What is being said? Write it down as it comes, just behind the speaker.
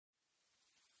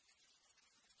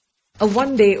A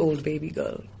 1-day-old baby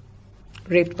girl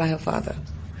raped by her father.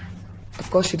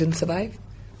 Of course, she didn't survive.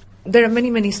 There are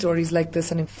many, many stories like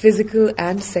this, and physical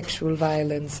and sexual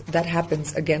violence that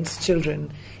happens against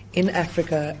children in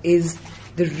Africa is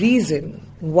the reason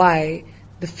why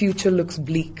the future looks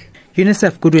bleak.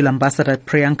 UNICEF Goodwill Ambassador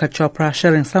Priyanka Chopra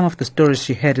sharing some of the stories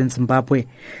she heard in Zimbabwe.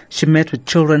 She met with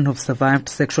children who've survived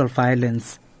sexual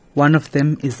violence. One of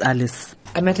them is Alice.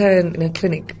 I met her in a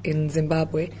clinic in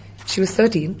Zimbabwe. She was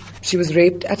 13. She was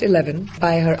raped at 11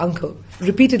 by her uncle,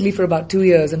 repeatedly for about 2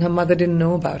 years, and her mother didn't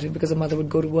know about it because her mother would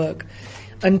go to work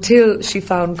until she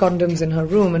found condoms in her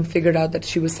room and figured out that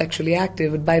she was sexually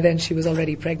active. But by then she was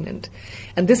already pregnant.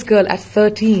 And this girl at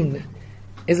 13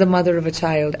 is a mother of a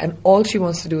child, and all she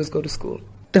wants to do is go to school.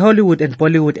 The Hollywood and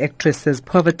Bollywood actress says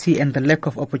poverty and the lack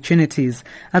of opportunities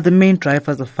are the main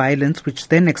drivers of violence, which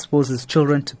then exposes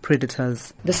children to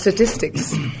predators. The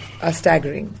statistics are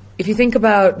staggering. If you think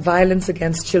about violence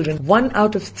against children, 1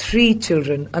 out of 3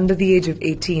 children under the age of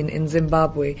 18 in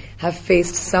Zimbabwe have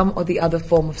faced some or the other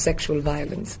form of sexual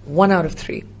violence. 1 out of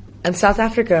 3. And South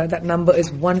Africa, that number is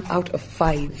 1 out of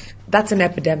 5. That's an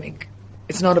epidemic.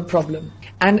 It's not a problem.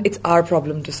 And it's our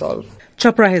problem to solve.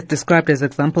 Chopra has described as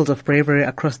examples of bravery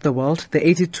across the world the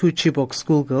 82 Chibok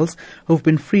schoolgirls who've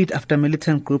been freed after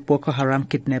militant group Boko Haram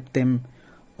kidnapped them.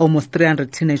 Almost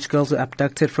 300 teenage girls were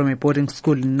abducted from a boarding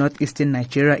school in northeastern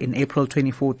Nigeria in April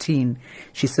 2014.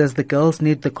 She says the girls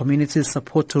need the community's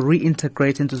support to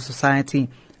reintegrate into society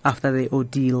after the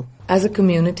ordeal. As a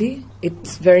community,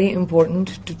 it's very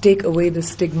important to take away the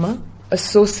stigma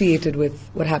associated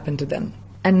with what happened to them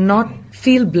and not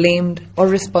feel blamed or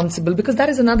responsible, because that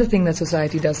is another thing that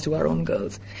society does to our own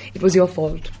girls. It was your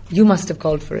fault. You must have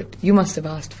called for it. You must have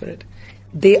asked for it.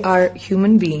 They are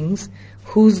human beings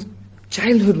whose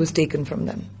childhood was taken from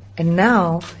them. And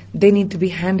now they need to be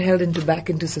handheld back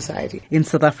into society. In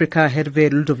South Africa, Hervé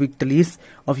Ludovic Delis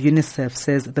of UNICEF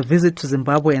says the visit to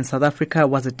Zimbabwe and South Africa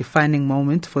was a defining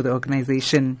moment for the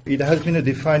organization. It has been a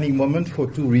defining moment for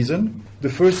 2 reasons. The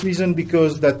first reason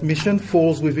because that mission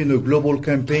falls within a global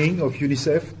campaign of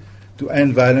UNICEF to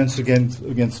end violence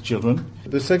against children.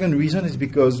 The second reason is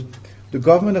because the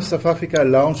government of South Africa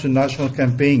launched a national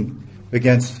campaign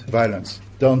against violence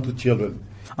done to children.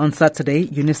 On Saturday,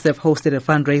 UNICEF hosted a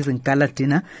fundraising gala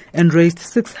dinner and raised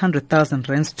 600,000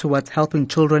 rands towards helping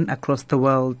children across the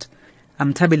world.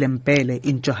 I'm Thabile Mbhele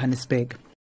in Johannesburg.